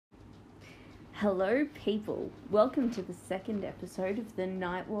Hello, people. Welcome to the second episode of the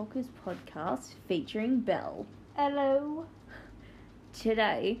Nightwalkers podcast featuring Belle. Hello.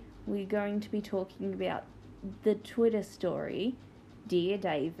 Today, we're going to be talking about the Twitter story, Dear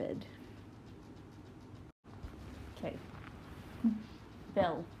David. Okay.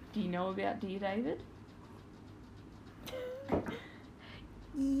 Belle, do you know about Dear David?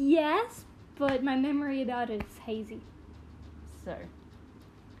 Yes, but my memory about it is hazy. So,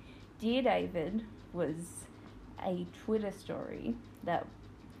 Dear David was a Twitter story that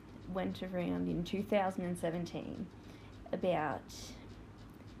went around in 2017 about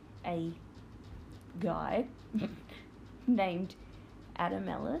a guy named Adam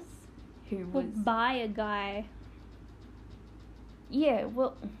Ellis who was... by a guy. Yeah,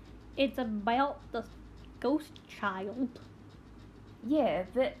 well... It's about the ghost child. Yeah,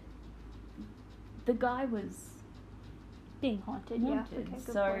 the guy was... being haunted. Yeah. Okay,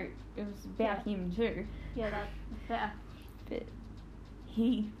 good so point. it was about him too. Yeah, that's fair. But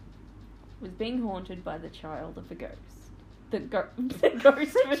he was being haunted by the child of a ghost. The ghost of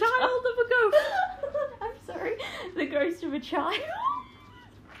a child of a ghost. I'm sorry. The ghost of a child.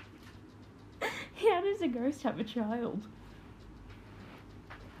 How does a ghost have a child?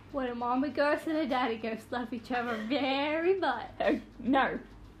 When a mommy ghost and a daddy ghost love each other very much. No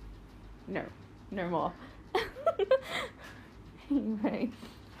more. Anyway,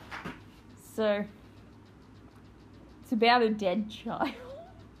 so it's about a dead child.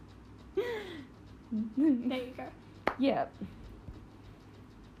 There you go. Yeah.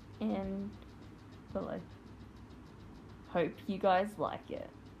 And, well, I hope you guys like it.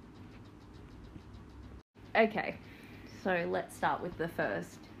 Okay, so let's start with the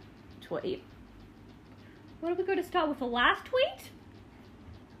first tweet. What are we going to start with, the last tweet?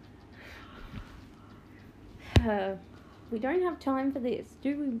 We don't have time for this,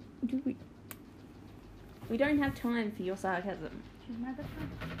 do we? We don't have time for your sarcasm. She's my best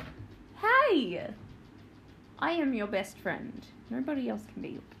friend. Hey! I am your best friend. Nobody else can be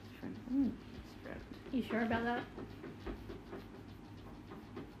your best friend. I'm your best friend. You sure about that?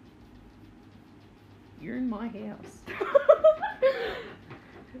 You're in my house.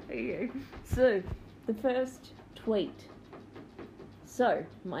 Okay. So, the first tweet. So,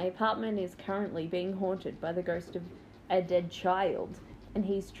 my apartment is currently being haunted by the ghost of a dead child, and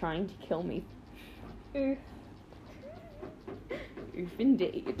he's trying to kill me. Oof. Oof,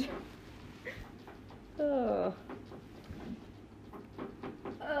 indeed. Oh,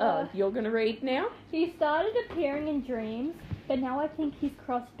 you're gonna read now? He started appearing in dreams, but now I think he's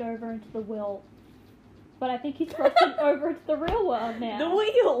crossed over into the will. But I think he's crossing over into the real world now. The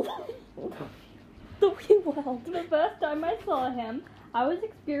wheel! The wheel world. The first time I saw him, I was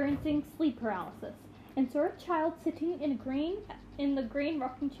experiencing sleep paralysis and saw a child sitting in the green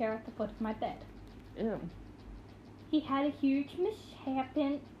rocking chair at the foot of my bed. Ew. He had a huge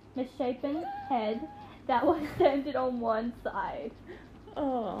misshapen head that was centered on one side.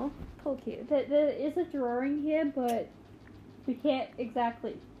 Oh, poor kid. There is a drawing here, but we can't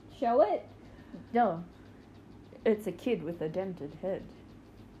exactly show it. No. It's a kid with a dented head.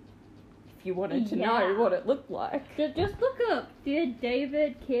 If you wanted to know what it looked like. Just look up Dear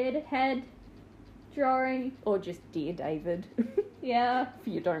David kid head drawing. Or just Dear David. Yeah. If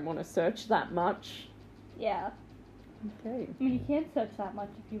you don't want to search that much. Yeah. Okay. I mean, you can search that much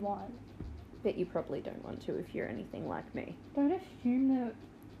if you want. But you probably don't want to if you're anything like me. Don't assume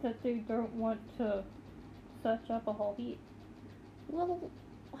that they don't want to search up a whole heap. Well,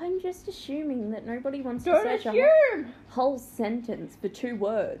 I'm just assuming that nobody wants to Don't search assume! a whole sentence for 2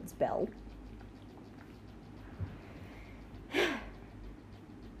 words, Belle.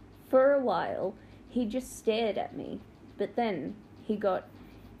 For a while, he just stared at me, but then he got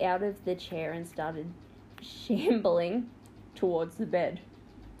out of the chair and started shambling towards the bed.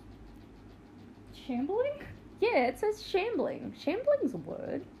 Shambling? Yeah, it says shambling. Shambling's a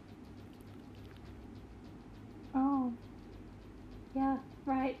word. Oh. Yeah,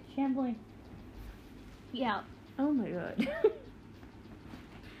 right. Shambling. Yeah. Oh my god.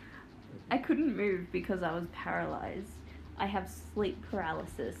 I couldn't move because I was paralyzed. I have sleep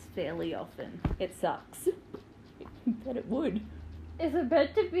paralysis fairly often. It sucks. But it would. Is it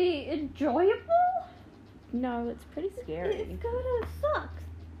meant to be enjoyable? No, it's pretty scary. It kinda sucks.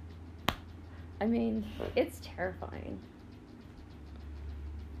 I mean, it's terrifying.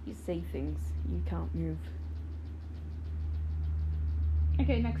 You see things, you can't move.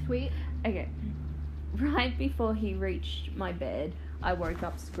 Okay, next tweet. Okay. Right before he reached my bed, I woke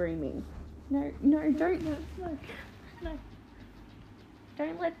up screaming. No, don't. No.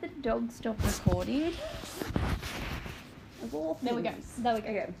 Don't let the dog stop recording. Of all There we go. things. There we go.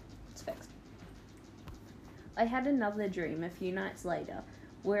 Okay. It's fixed. I had another dream a few nights later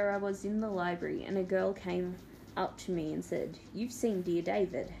where I was in the library and a girl came up to me and said, "You've seen Dear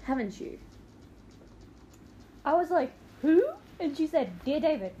David, haven't you?" I was like, who? And she said, "Dear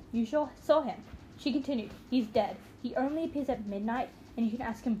David, you sure saw him." She continued, "He's dead. He only appears at midnight, and you can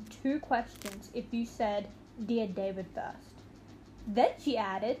ask him 2 questions if you said Dear David first." Then she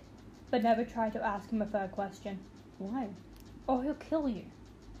added, "But never try to ask him a 3rd question, Why? or he'll kill you."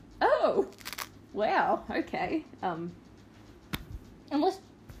 Oh! Wow, okay. Unless...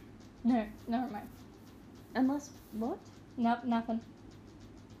 No, never mind. Unless, what? No, nothing.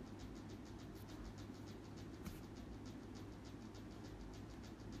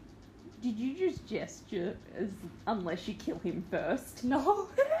 Did you just gesture as unless you kill him first? No.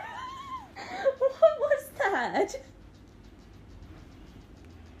 What was that?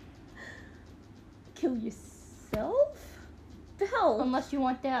 Kill yourself? Belle! Unless you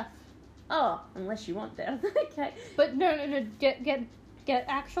want death. Oh, unless you want death. Okay. But no. Get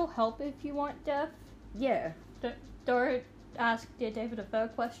actual help if you want death. Yeah. Don't ask Dear David a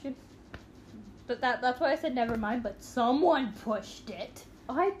 3rd question. But that's why I said never mind, but someone pushed it.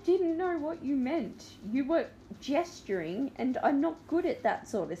 I didn't know what you meant. You were gesturing, and I'm not good at that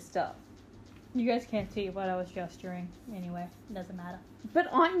sort of stuff. You guys can't see what I was gesturing. Anyway, it doesn't matter. But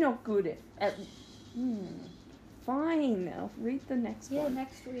I'm not good at Fine, I'll read the next Yeah, one.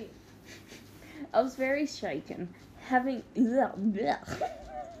 next week. I was very shaken, having...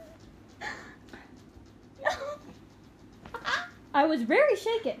 I was very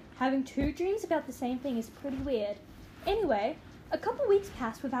shaken. Having 2 dreams about the same thing is pretty weird. Anyway, a couple weeks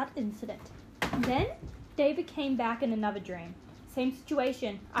passed without incident. Then, David came back in another dream. Same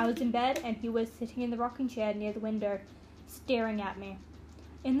situation. I was in bed and he was sitting in the rocking chair near the window, staring at me.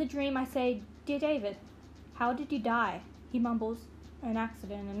 In the dream, I say, "Dear David, how did you die?" He mumbles, "An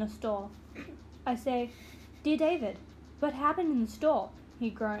accident in a store." I say, "Dear David, what happened in the store?" He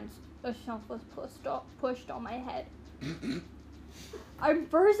groans, "A shelf was pushed on my head." I'm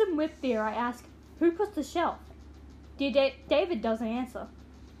frozen with fear. I ask, "Who put the shelf?" Dear David doesn't answer.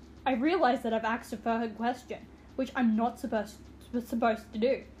 I realize that I've asked a 3rd question, which I'm not supposed to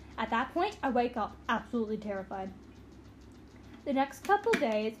do. At that point, I wake up, absolutely terrified. The next couple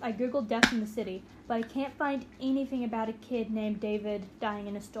days, I googled death in the city, but I can't find anything about a kid named David dying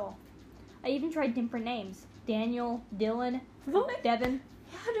in a store. I even tried different names. Daniel, Dylan, What? Devin.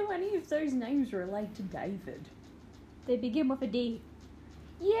 How do any of those names relate to David? They begin with a D.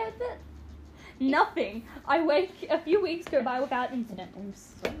 Yeah, but... Nothing. A few weeks go by without incident. I'm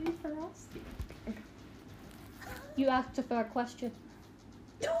sorry for asking. You asked a 3rd question.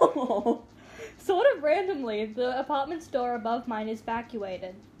 Oh. Sort of randomly, the apartment store above mine is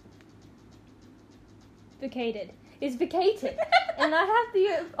vacated. Is vacated. And I have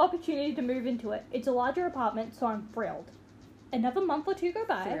the opportunity to move into it. It's a larger apartment, so I'm thrilled. Another month or 2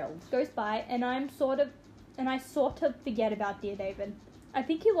 goes by, and I sort of forget about Dear David. I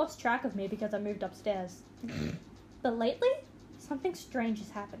think he lost track of me because I moved upstairs. But lately, something strange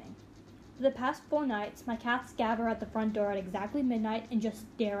is happening. For the past 4 nights, my cats gather at the front door at exactly midnight and just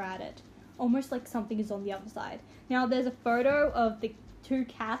stare at it, almost like something is on the other side. Now, there's a photo of the 2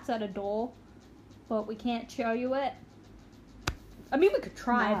 cats at a door, but we can't show you it. I mean, we could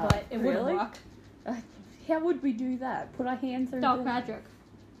try, Nah, but it wouldn't really? work. How would we do that? Put our hands through Dark the... magic.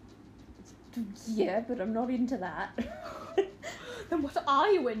 Yeah, but I'm not into that. Then what are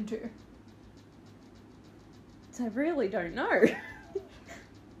you into? I really don't know.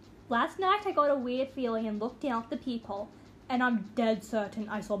 Last night I got a weird feeling and looked down at the peephole, and I'm dead certain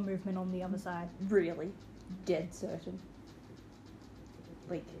I saw movement on the other side. Really? Dead certain.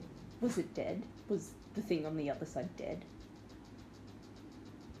 Like, was it dead? Was the thing on the other side dead?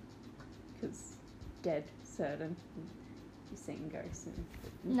 Because dead certain. You're seeing ghosts and...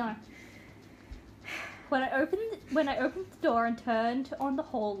 No. When I opened the door and turned on the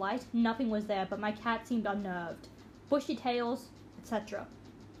hall light, nothing was there, but my cat seemed unnerved. Bushy tails, etc.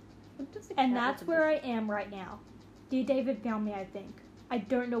 What does a And cat that's with a where I bush- am right now. Dear David found me, I think. I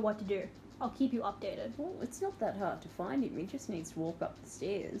don't know what to do. I'll keep you updated. Well, it's not that hard to find him. He just needs to walk up the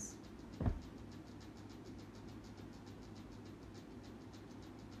stairs.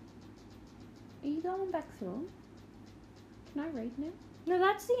 Are you going back through them? Can I read now? No,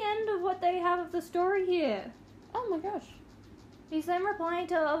 that's the end of what they have of the story here. Oh my gosh. He's then replying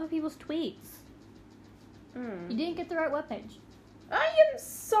to other people's tweets. You didn't get the right webpage. I am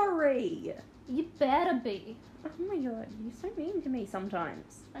sorry. You better be. Oh my god, you're so mean to me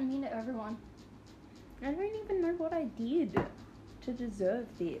sometimes. I mean to everyone. I don't even know what I did to deserve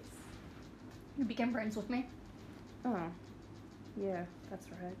this. You became friends with me. Oh, yeah, that's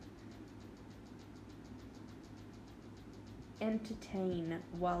right. entertain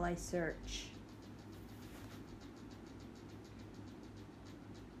while I search.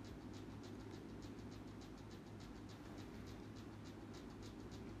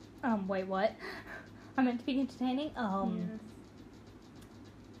 Wait, what? I'm meant to be entertaining? Yes.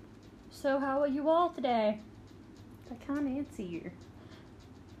 So how are you all today? I can't answer you.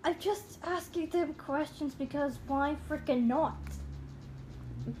 I just asked you them questions because why frickin' not?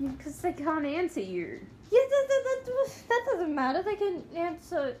 Because they can't answer you. Yeah, that doesn't matter. They can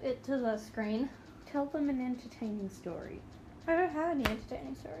answer it to the screen. Tell them an entertaining story. I don't have any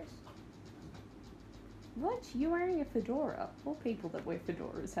entertaining stories. What? You're wearing a fedora. All people that wear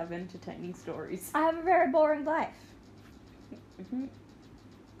fedoras have entertaining stories. I have a very boring life. Mm-hmm.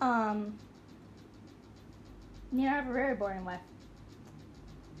 I have a very boring life.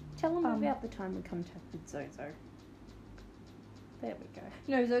 Tell them about the time we contacted Zozo. There we go.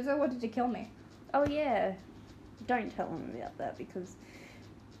 No, Zozo wanted to kill me. Oh yeah. Don't tell them about that because...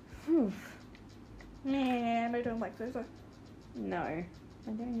 Whew. Nah, I don't like Zozo. No, I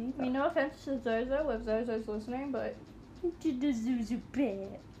don't either. I mean, no offense to Zozo if Zozo's listening, but... To the Zuzu bear.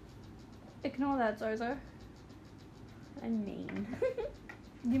 Ignore that, Zozo. I'm mean.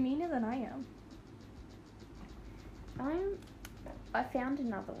 You're meaner than I am. I found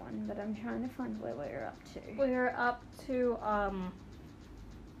another one, but I'm trying to find where we're up to. We're up to,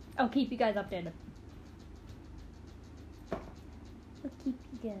 I'll keep you guys updated. I'll keep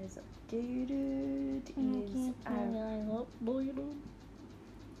you guys updated.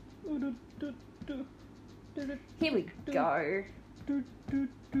 Here we go.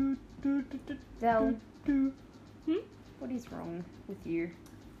 Belle, what is wrong with you?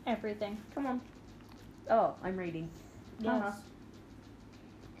 Everything. Come on. Oh, I'm reading. Yes.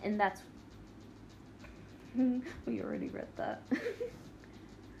 And that's... we already read that.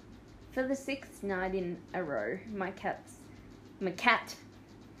 For the 6th night in a row, my cat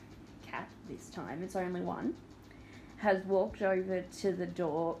this time, it's only one, has walked over to the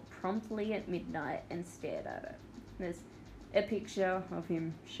door promptly at midnight and stared at it. There's a picture of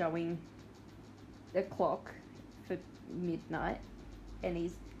him showing the clock for midnight and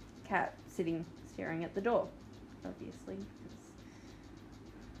his cat sitting staring at the door, obviously.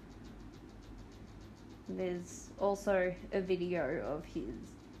 There's also a video of his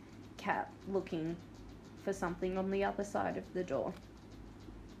cat looking for something on the other side of the door.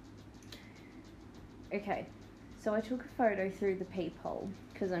 Okay, so I took a photo through the peephole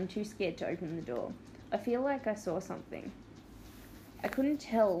because I'm too scared to open the door. I feel like I saw something. I couldn't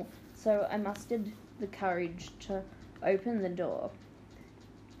tell, so I mustered the courage to open the door.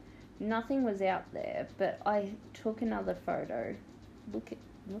 Nothing was out there, but I took another photo. Look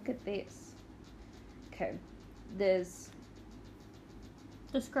at this. Okay, there's...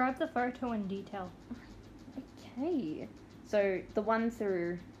 Describe the photo in detail. Okay, so the one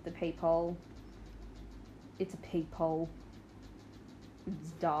through the peephole, it's a peephole.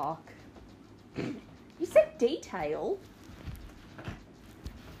 It's dark. You said detail.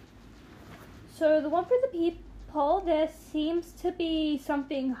 So the one for the peephole, there seems to be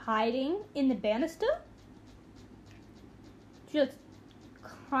something hiding in the banister. Just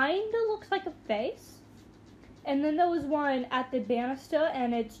kinda looks like a face. And then there was one at the banister,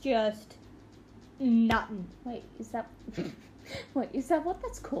 and it's just nothing. Wait, is that what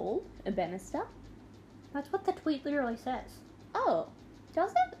that's called? A banister? That's what the tweet literally says. Oh,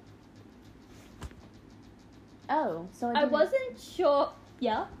 does it? Oh, so I wasn't sure.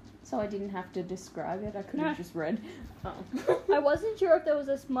 Yeah. So I didn't have to describe it. I could have just read. Oh. I wasn't sure if there was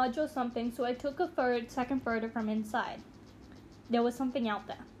a smudge or something, so I took a second photo from inside. There was something out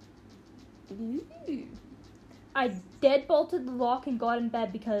there. Ooh. I deadbolted the lock and got in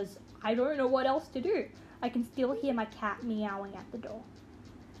bed because I don't know what else to do. I can still hear my cat meowing at the door.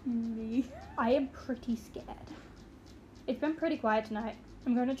 Me. I am pretty scared. It's been pretty quiet tonight.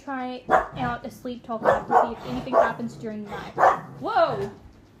 I'm going to try out a sleep talk app to see if anything happens during the night. Whoa!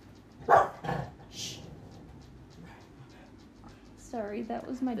 Shh. Sorry, that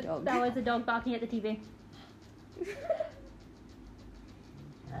was my dog. That was a dog barking at the TV.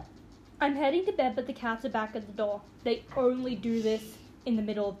 I'm heading to bed, but the cats are back at the door. They only do this in the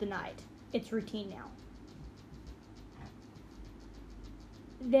middle of the night. It's routine now.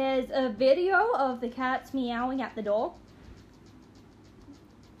 There's a video of the cats meowing at the door.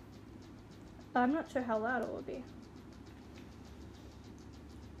 But I'm not sure how loud it will be.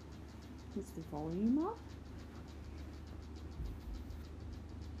 Is the volume up?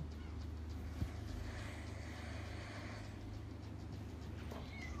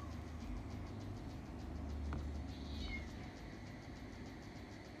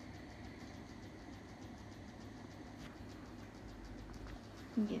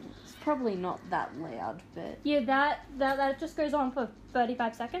 Yeah, it's probably not that loud, but... Yeah, that just goes on for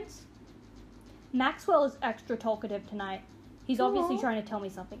 35 seconds. Maxwell is extra talkative tonight. He's obviously trying to tell me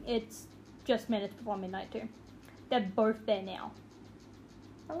something. It's just minutes before midnight, too. They're both there now.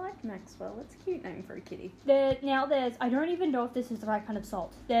 I like Maxwell. It's a cute name for a kitty. There's... I don't even know if this is the right kind of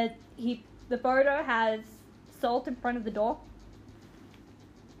salt. The photo has salt in front of the door.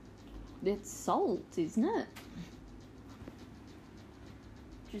 It's salt, isn't it?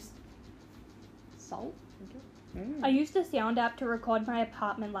 Just salt? I used a sound app to record my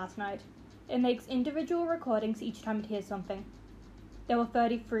apartment last night. It makes individual recordings each time it hears something. There were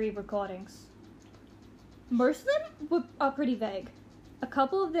 33 recordings. Most of them are pretty vague. A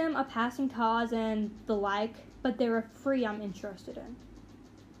couple of them are passing cars and the like, but there are 3 I'm interested in.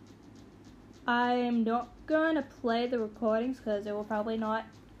 I'm not going to play the recordings because it will probably not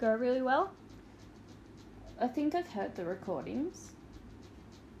go really well. I think I've heard the recordings.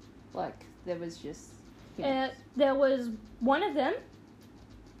 Like, there was just... There was one of them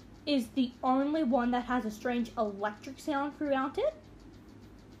is the only one that has a strange electric sound throughout it.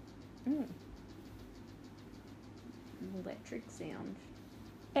 Electric sound.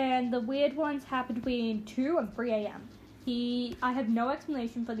 And the weird ones happen between 2 and 3 a.m. I have no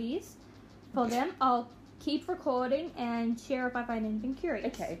explanation for them. I'll keep recording and share if I find anything curious.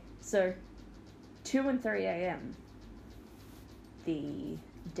 Okay, so 2 and 3 a.m. The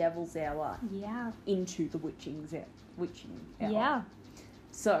devil's hour. Yeah. Into the witching hour. Yeah.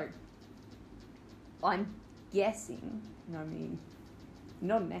 So, I'm guessing, I mean,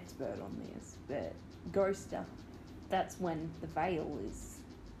 not an expert on this, but Ghoster, that's when the veil is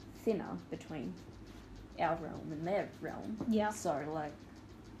thinner between our realm and their realm. Yeah. So, like,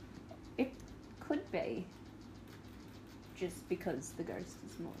 it could be just because the ghost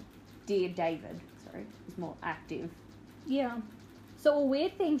is more... Dear David, is more active. Yeah. So a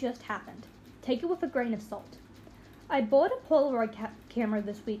weird thing just happened. Take it with a grain of salt. I bought a Polaroid camera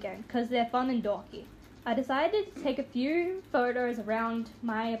this weekend because they're fun and dorky. I decided to take a few photos around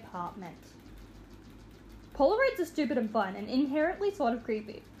my apartment. Polaroids are stupid and fun and inherently sort of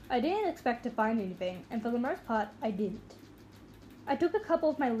creepy. I didn't expect to find anything, and for the most part, I didn't. I took a couple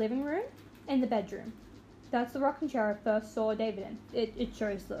of my living room and the bedroom. That's the rocking chair I first saw David in. It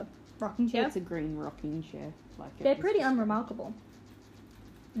shows the rocking chair. It's a green rocking chair. They're pretty unremarkable.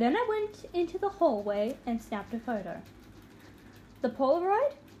 Then I went into the hallway and snapped a photo. The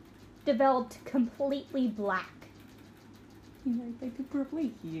Polaroid developed completely black. You know, they could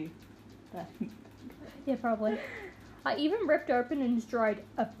probably hear that. Yeah, probably. I even ripped open and destroyed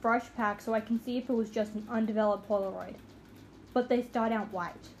a fresh pack so I can see if it was just an undeveloped Polaroid. But they start out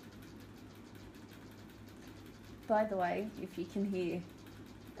white. By the way, if you can hear...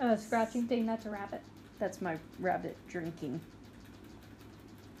 A scratching thing, that's a rabbit. That's my rabbit drinking.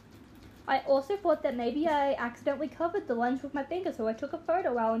 I also thought that maybe I accidentally covered the lens with my finger, so I took a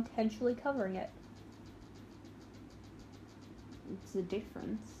photo while intentionally covering it. It's a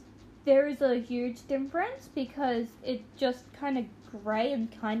difference. There is a huge difference because it's just kind of grey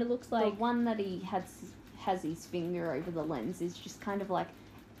and kind of looks like... The one that he has his finger over the lens is just kind of like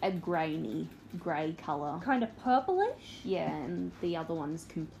a grainy grey colour. Kind of purplish? Yeah, and the other one's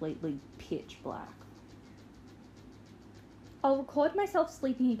completely pitch black. I'll record myself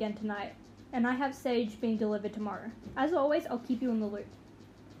sleeping again tonight, and I have Sage being delivered tomorrow. As always, I'll keep you in the loop.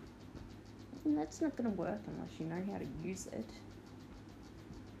 And that's not going to work unless you know how to use it.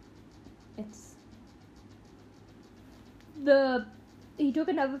 He took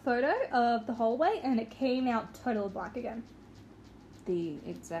another photo of the hallway, and it came out totally black again. The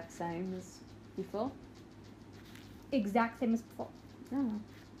exact same as before? Exact same as before. Oh.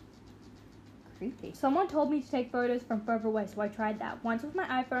 Creepy. Someone told me to take photos from further away, so I tried that. Once with my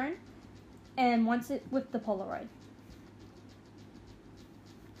iPhone, and once with the Polaroid.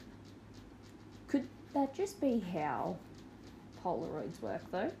 Could that just be how Polaroids work,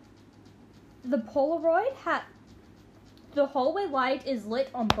 though? The Polaroid the hallway light is lit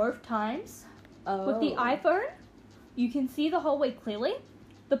on both times. Oh. With the iPhone, you can see the hallway clearly.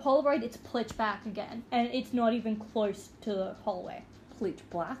 The Polaroid, it's pitch black again, and it's not even close to the hallway. Pitch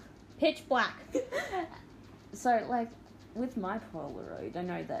black? Pitch black. So, like, with my Polaroid, I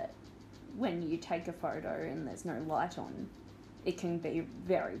know that when you take a photo and there's no light on, it can be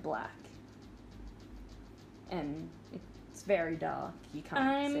very black. And it's very dark. You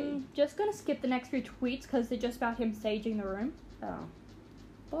can't see. I'm just going to skip the next few tweets because they're just about him staging the room. Oh.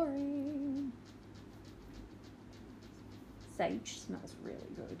 Boring. Sage smells really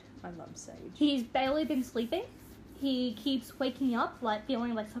good. I love sage. He's barely been sleeping. He keeps waking up, like,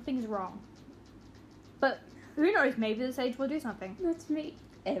 feeling like something's wrong. But who knows, maybe the sage will do something. That's me.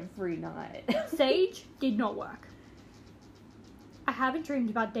 every night. Sage did not work. I haven't dreamed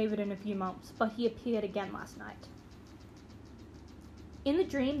about David in a few months, but he appeared again last night. In the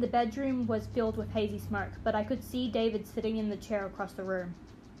dream, the bedroom was filled with hazy smoke, but I could see David sitting in the chair across the room.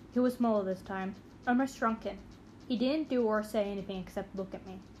 He was smaller this time, almost shrunken. He didn't do or say anything except look at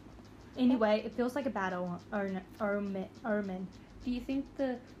me. Anyway, it feels like a bad omen. Do you think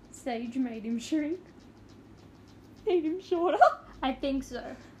the sage made him shrink? Made him shorter? I think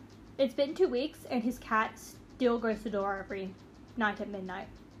so. It's been 2 weeks, and his cat still goes to the door every night at midnight.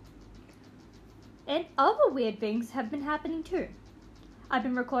 And other weird things have been happening too. I've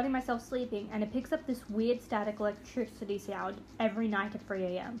been recording myself sleeping, and it picks up this weird static electricity sound every night at 3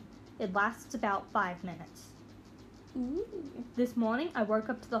 a.m. It lasts about 5 minutes. Ooh. This morning, I woke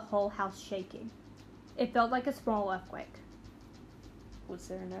up to the whole house shaking. It felt like a small earthquake. Was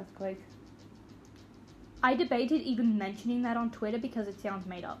there an earthquake? I debated even mentioning that on Twitter because it sounds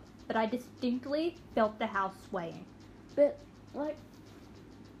made up, but I distinctly felt the house swaying. But, like,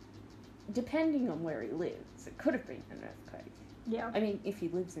 depending on where he lives, it could have been an earthquake. Yeah. I mean, if he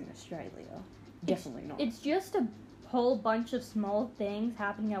lives in Australia, definitely not. It's just a whole bunch of small things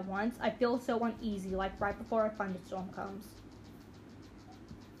happening at once. I feel so uneasy, like right before a thunderstorm comes.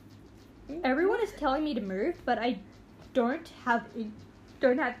 Everyone is telling me to move, but I don't have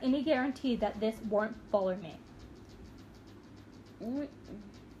any guarantee that this won't follow me.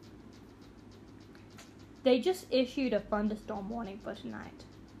 They just issued a thunderstorm warning for tonight.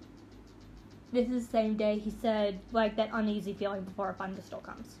 This is the same day he said, like, that uneasy feeling before a thunderstorm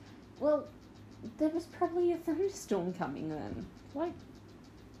comes. Well, there was probably a thunderstorm coming then. Like,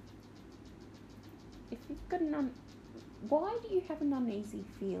 if you've got why do you have an uneasy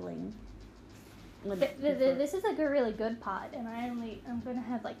feeling? This is like a really good part, and I'm gonna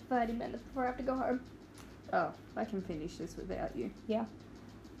have like 30 minutes before I have to go home. Oh, I can finish this without you. Yeah.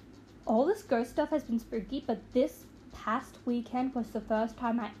 All this ghost stuff has been spooky, but this past weekend was the first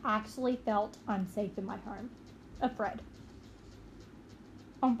time I actually felt unsafe in my home. Afraid.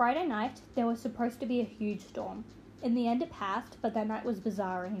 On Friday night, there was supposed to be a huge storm. In the end it passed, but that night was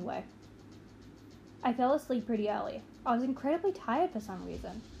bizarre anyway. I fell asleep pretty early. I was incredibly tired for some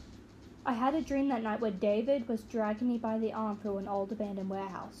reason. I had a dream that night where David was dragging me by the arm through an old abandoned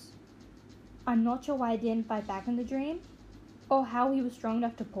warehouse. I'm not sure why I didn't fight back in the dream, or how he was strong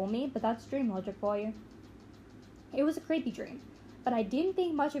enough to pull me, but that's dream logic for you. It was a creepy dream, but I didn't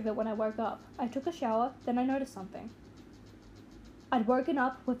think much of it when I woke up. I took a shower, then I noticed something. I'd woken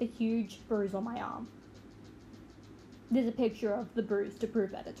up with a huge bruise on my arm. There's a picture of the bruise to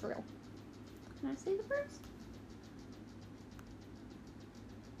prove that it's real. Can I see the bruise?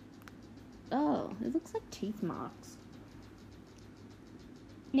 Oh, it looks like teeth marks.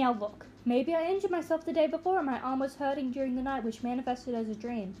 Now look, maybe I injured myself the day before and my arm was hurting during the night, which manifested as a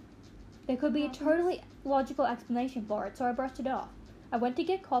dream. There could be a totally logical explanation for it, so I brushed it off. I went to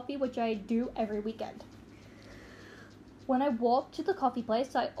get coffee, which I do every weekend. When I walk to the coffee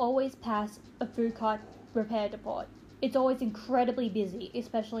place, I always pass a food cart repair depot. It's always incredibly busy,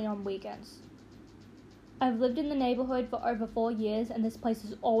 especially on weekends. I've lived in the neighborhood for over 4 years, and this place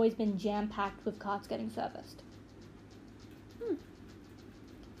has always been jam-packed with carts getting serviced.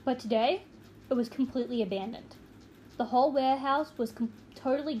 But today, it was completely abandoned. The whole warehouse was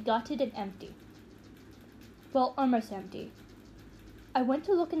totally gutted and empty. Well, almost empty. I went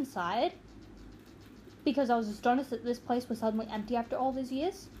to look inside because I was astonished that this place was suddenly empty after all these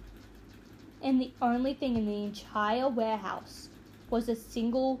years. And the only thing in the entire warehouse was a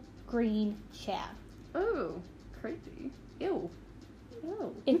single green chair. Oh, creepy. Ew.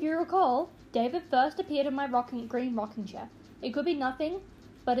 Ew. If you recall, David first appeared in my green rocking chair. It could be nothing,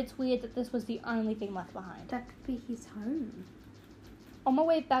 but it's weird that this was the only thing left behind. That could be his home. On my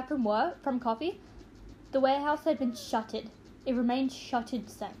way back from coffee, the warehouse had been shuttered. It remained shuttered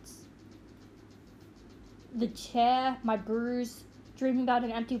since. The chair, my bruise, dreaming about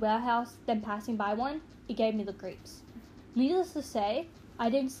an empty warehouse, then passing by one, it gave me the creeps. Needless to say, I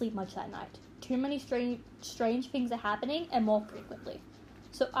didn't sleep much that night. Too many strange things are happening, and more frequently.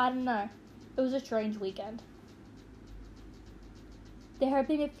 So I don't know. It was a strange weekend. There have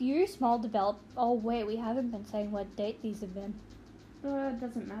been a few small Oh wait, we haven't been saying what date these have been.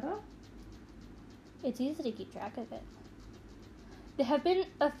 Doesn't matter. It's easy to keep track of it. There have been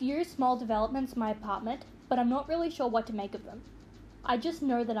a few small developments in my apartment, but I'm not really sure what to make of them. I just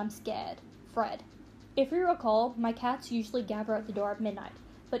know that I'm scared. Fred. If you recall, my cats usually gather at the door at midnight,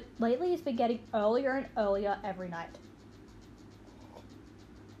 but lately it's been getting earlier and earlier every night.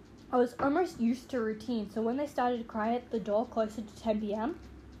 I was almost used to routine, so when they started to cry at the door closer to 10 p.m.,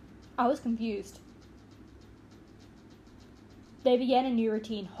 I was confused. They began a new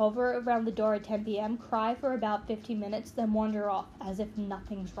routine: hover around the door at 10 p.m., cry for about 15 minutes, then wander off as if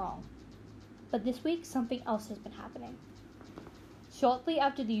nothing's wrong. But this week, something else has been happening. Shortly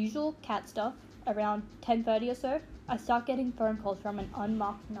after the usual cat stuff, around 10:30 or so, I start getting phone calls from an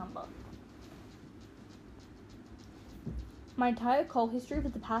unmarked number. My entire call history for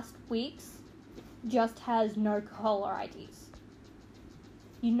the past weeks just has no caller IDs.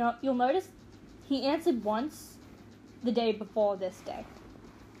 You'll notice he answered once the day before this day.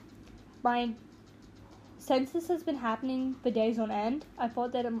 Since this has been happening for days on end, I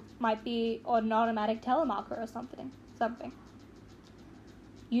thought that it might be an automatic telemarketer or something.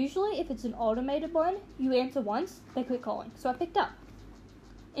 Usually, if it's an automated one, you answer once, they quit calling, so I picked up.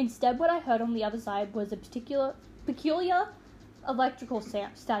 Instead, what I heard on the other side was a peculiar electrical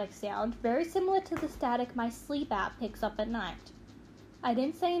static sound, very similar to the static my sleep app picks up at night. I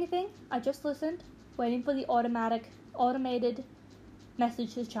didn't say anything, I just listened, waiting for the automated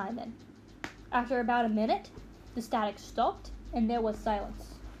message to chime in. After about a minute, the static stopped, and there was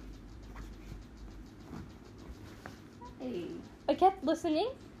silence. Hey. I kept listening.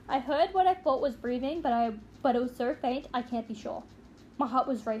 I heard what I thought was breathing, but it was so faint I can't be sure. My heart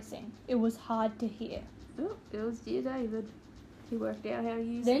was racing. It was hard to hear. Oh, it was dear David. He worked out how to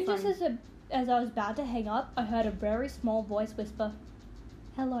use Then, the phone. just as I was about to hang up, I heard a very small voice whisper,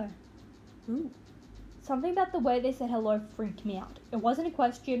 "Hello." Ooh. Something about the way they said hello freaked me out. It wasn't a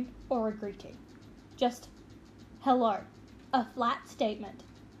question or a greeting. Just, hello. A flat statement.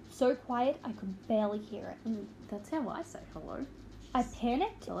 So quiet I could barely hear it. That's how I say hello. I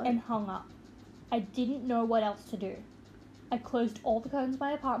panicked Hello? and hung up. I didn't know what else to do. I closed all the curtains of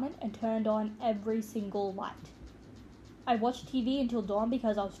my apartment and turned on every single light. I watched TV until dawn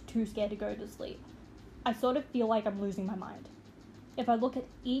because I was too scared to go to sleep. I sort of feel like I'm losing my mind. If I look at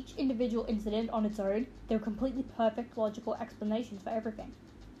each individual incident on its own, there are completely perfect logical explanations for everything.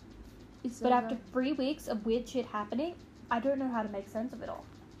 But after 3 weeks of weird shit happening, I don't know how to make sense of it all.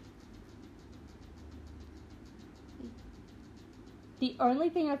 The only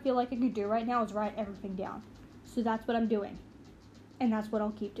thing I feel like I can do right now is write everything down. So that's what I'm doing. And that's what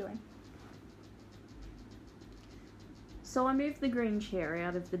I'll keep doing. So I moved the green chair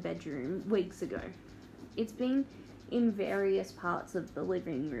out of the bedroom weeks ago. It's been in various parts of the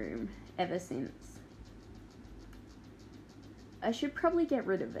living room ever since. I should probably get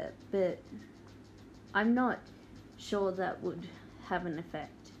rid of it, but I'm not sure that would have an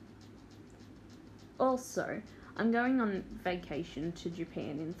effect. Also, I'm going on vacation to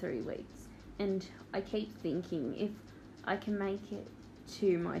Japan in 3 weeks, and I keep thinking if I can make it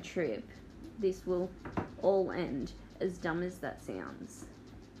to my trip, this will all end, as dumb as that sounds.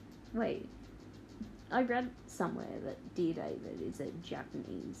 Wait, I read somewhere that Dear David is a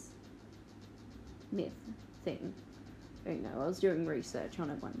Japanese myth thing. I don't know, I was doing research on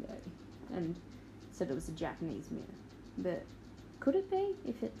it one day, and said it was a Japanese myth. But could it be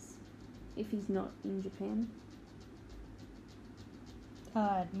if he's not in Japan?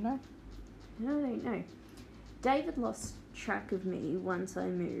 I don't know. I don't know. David lost track of me once I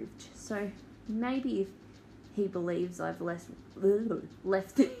moved, so maybe if he believes I've left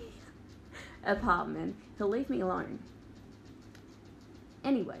the apartment, he'll leave me alone.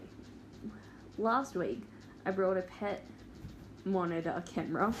 Anyway, last week I brought a pet monitor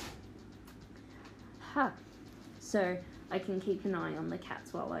camera. So I can keep an eye on the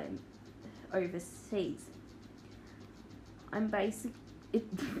cats while I'm overseas.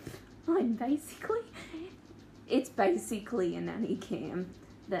 It's basically a nanny cam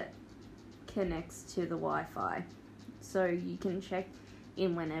that connects to the Wi-Fi, so you can check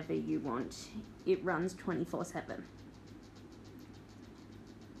in whenever you want. It runs 24/7.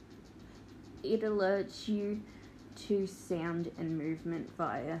 It alerts you to sound and movement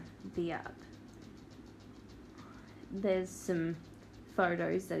via the app. There's some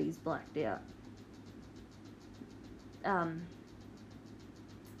photos that he's blacked out.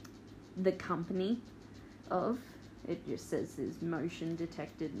 The company of it just says there's motion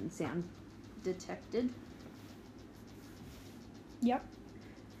detected and sound detected. Yep.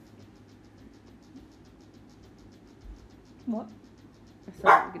 What? I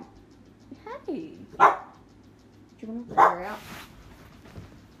thought we were gonna... Hey! Do you want to wear out?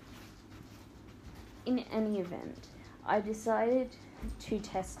 In any event, I decided to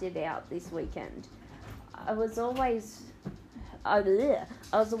test it out this weekend. I was away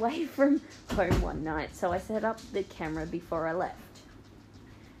from home one night, so I set up the camera before I left.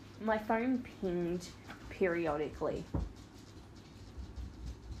 My phone pinged periodically.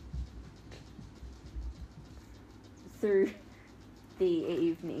 Through the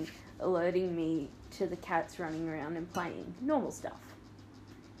evening, alerting me to the cats running around and playing. Normal stuff.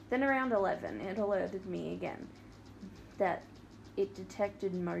 Then around 11, it alerted me again that it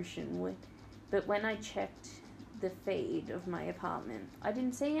detected motion, but when I checked the feed of my apartment, I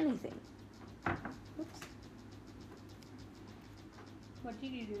didn't see anything. Oops. What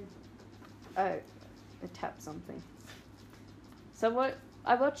did you do? Oh, I tapped something. So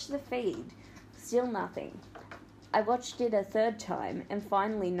I watched the feed, still nothing. I watched it a third time and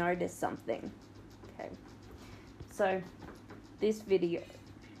finally noticed something. Okay. So, this video,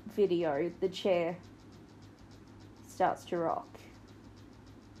 the chair starts to rock.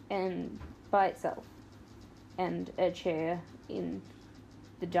 And by itself. And a chair in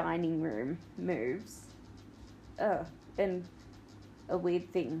the dining room moves. And a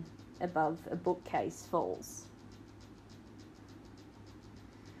weird thing above a bookcase falls.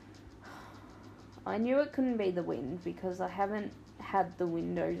 I knew it couldn't be the wind because I haven't had the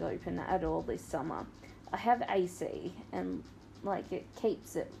windows open at all this summer. I have AC and it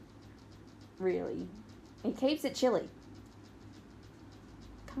keeps it chilly.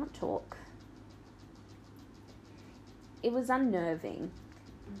 Can't talk. It was unnerving,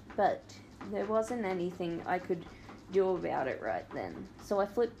 but there wasn't anything I could do about it right then. So I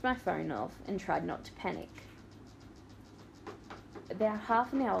flipped my phone off and tried not to panic. About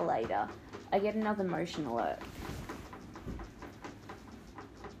half an hour later, I get another motion alert.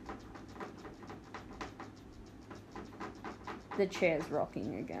 The chair's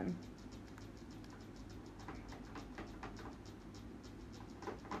rocking again.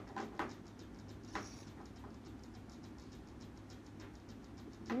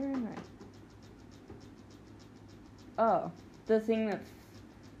 Where am I? Oh, the thing that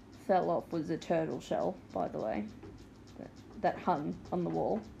fell off was a turtle shell, by the way, that hung on the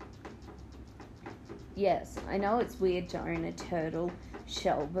wall. Yes, I know it's weird to own a turtle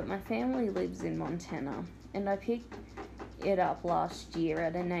shell, but my family lives in Montana, and I picked it up last year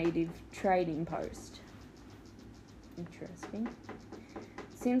at a native trading post. Interesting.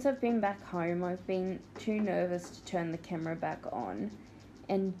 Since I've been back home, I've been too nervous to turn the camera back on,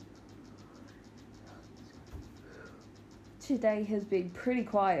 and today has been pretty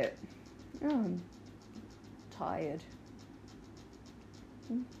quiet. Oh, I'm tired.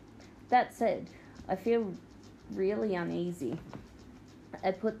 That said, I feel really uneasy.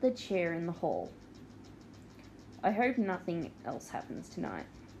 I put the chair in the hall. I hope nothing else happens tonight.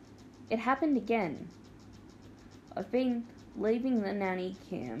 It happened again. I've been leaving the nanny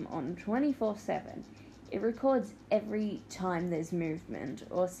cam on 24/7. It records every time there's movement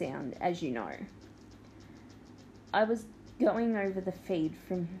or sound, as you know. I was going over the feed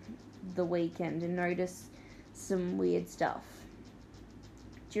from the weekend and noticed some weird stuff.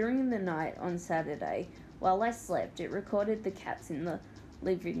 During the night on Saturday, while I slept, it recorded the cats in the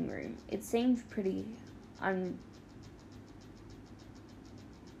living room. It seemed pretty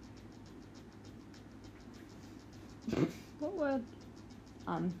What word?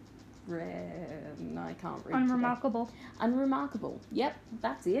 I can't read. Unremarkable. Today. Unremarkable. Yep,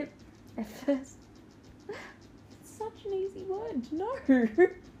 that's it. At first, it's such an easy word to know.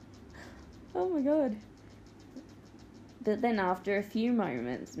 Oh my god. But then after a few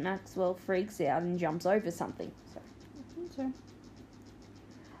moments, Maxwell freaks out and jumps over something. So.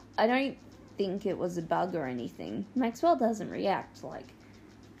 I don't think it was a bug or anything. Maxwell doesn't react like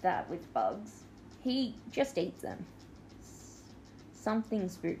that with bugs. He just eats them. Something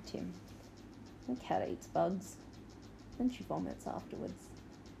spooked him. The cat eats bugs. Then she vomits afterwards.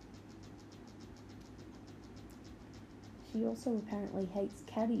 She also apparently hates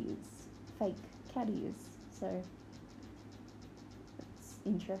cat ears. Fake cat ears. So, that's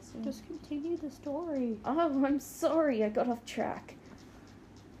interesting. Just continue the story. Oh, I'm sorry. I got off track.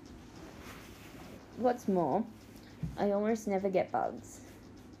 What's more, I almost never get bugs.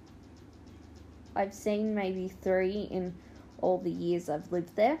 I've seen maybe 3 in all the years I've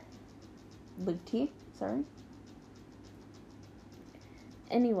lived here.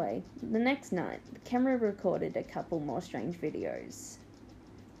 Anyway, the next night, the camera recorded a couple more strange videos.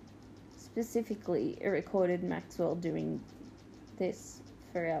 Specifically, it recorded Maxwell doing this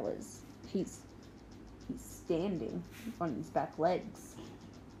for hours. He's standing on his back legs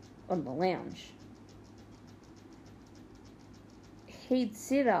on the lounge. He'd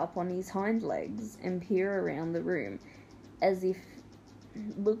sit up on his hind legs and peer around the room as if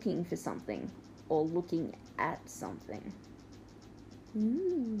looking for something or looking at something.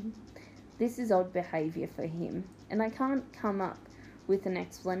 This is odd behaviour for him, and I can't come up with an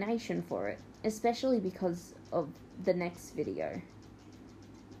explanation for it, especially because of the next video.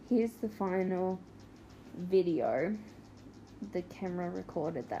 Here's the final video the camera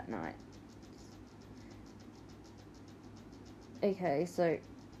recorded that night. Okay, so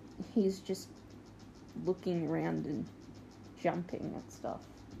he's just looking around and jumping at stuff.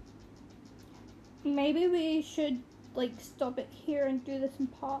 Maybe we should, stop it here and do this in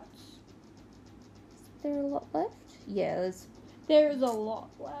parts. Is there a lot left? Yeah, There's a lot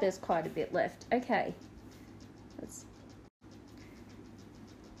left. there's quite a bit left. Okay.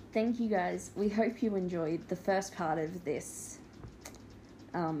 Thank you guys. We hope you enjoyed the first part of this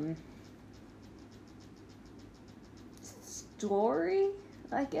story,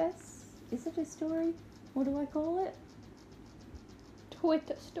 I guess. Is it a story? What do I call it?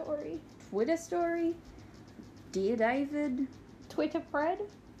 Twitter story. Twitter story? Dear David? Twitter Fred?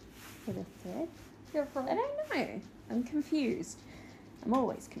 Twitter thread? Your friend. I don't know. I'm confused. I'm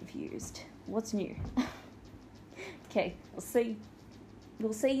always confused. What's new? Okay,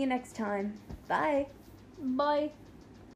 we'll see you next time. Bye. Bye.